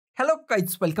Hello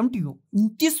guys, welcome to you.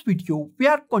 In this video, we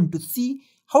are going to see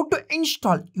how to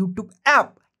install YouTube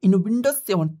app in a Windows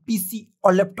 7 PC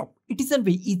or laptop. It is a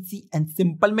very easy and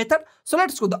simple method. So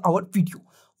let's go to our video.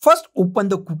 First, open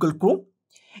the Google Chrome.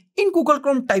 In Google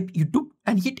Chrome, type YouTube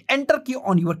and hit enter key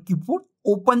on your keyboard.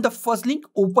 Open the first link,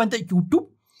 open the YouTube.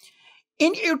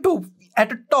 In YouTube, at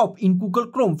the top in Google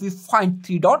Chrome, we find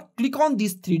three dots. Click on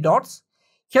these three dots.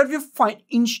 Here we find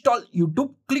install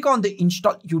YouTube. Click on the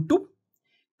install YouTube.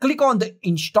 Click on the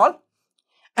install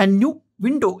and new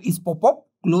window is pop up.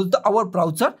 Close our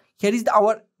browser. Here is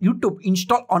our YouTube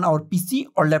install on our PC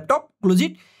or laptop. Close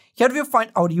it. Here we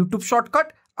find our YouTube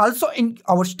shortcut. Also in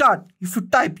our start, if you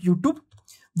type YouTube,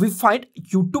 we find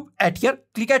YouTube at here.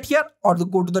 Click at here or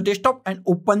go to the desktop and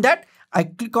open that. I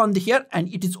click on the here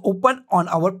and it is open on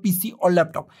our PC or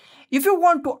laptop. If you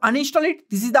want to uninstall it,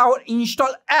 this is our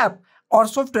install app or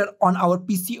software on our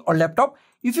PC or laptop.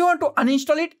 If you want to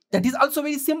uninstall it, that is also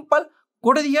very simple.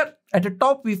 Go to here. At the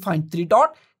top, we find three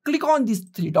dots. Click on these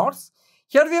three dots.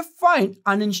 Here we find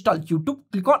uninstall YouTube.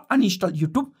 Click on uninstall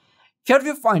YouTube. Here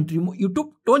we find remove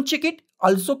YouTube. Don't check it.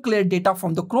 Also clear data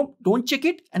from the Chrome. Don't check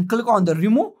it and click on the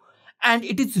remove. And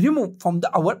it is removed from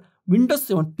our Windows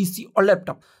 7 PC or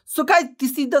laptop. So guys,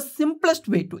 this is the simplest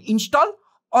way to install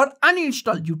or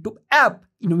uninstall YouTube app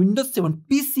in Windows 7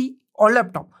 PC or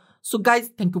laptop. So guys,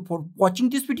 thank you for watching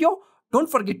this video. Don't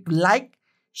forget to like,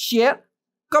 share,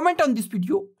 comment on this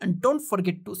video and don't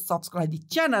forget to subscribe the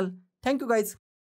channel. Thank you guys.